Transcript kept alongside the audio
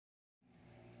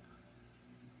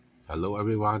Hello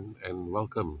everyone and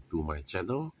welcome to my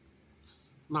channel.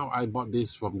 Now I bought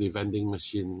this from the vending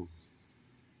machine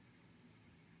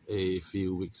a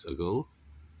few weeks ago.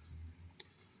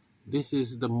 This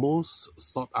is the most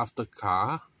sought after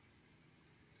car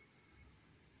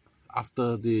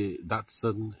after the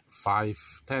Datsun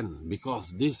 510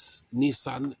 because this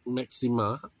Nissan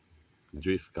Maxima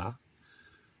drift car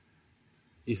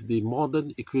is the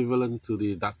modern equivalent to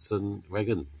the Datsun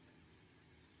wagon.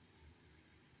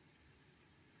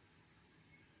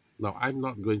 Now I'm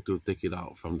not going to take it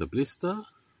out from the blister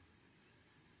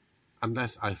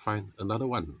unless I find another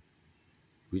one,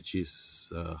 which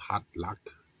is hard luck.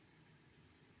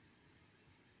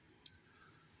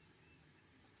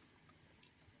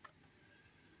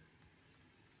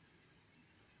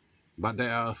 But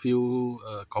there are a few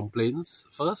complaints.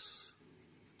 First,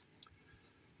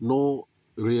 no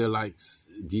rear lights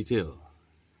detail,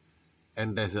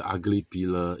 and there's an ugly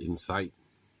pillar inside.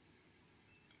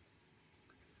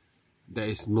 There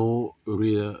is no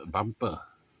rear bumper.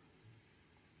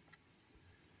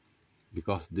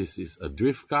 Because this is a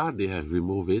drift car, they have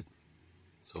removed it.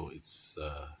 So it's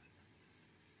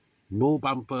no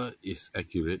bumper is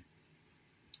accurate.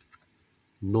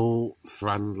 No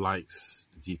front lights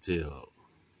detail.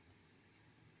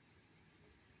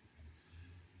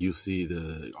 You see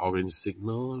the orange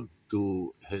signal,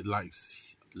 two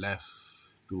headlights left,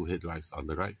 two headlights on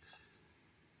the right,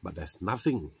 but there's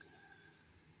nothing.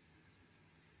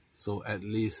 So at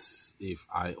least if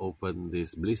I open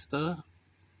this blister,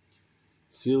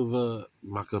 silver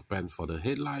marker pen for the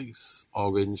headlights,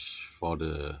 orange for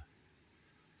the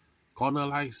corner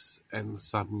lights, and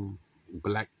some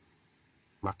black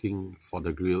marking for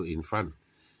the grille in front.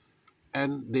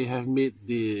 And they have made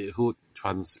the hood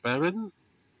transparent,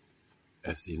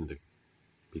 as in the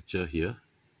picture here.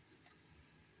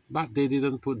 But they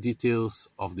didn't put details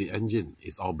of the engine.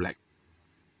 It's all black.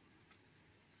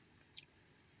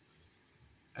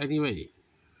 Anyway,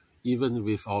 even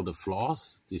with all the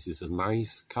flaws, this is a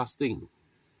nice casting.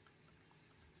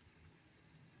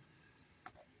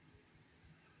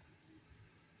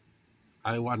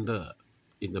 I wonder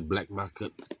in the black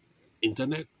market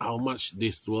internet how much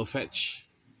this will fetch.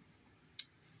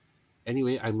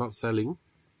 Anyway, I'm not selling.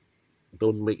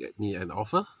 Don't make me an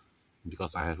offer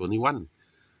because I have only one.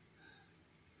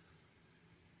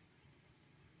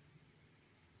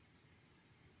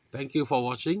 Thank you for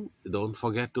watching. Don't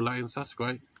forget to like and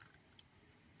subscribe.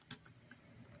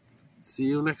 See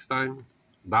you next time.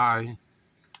 Bye.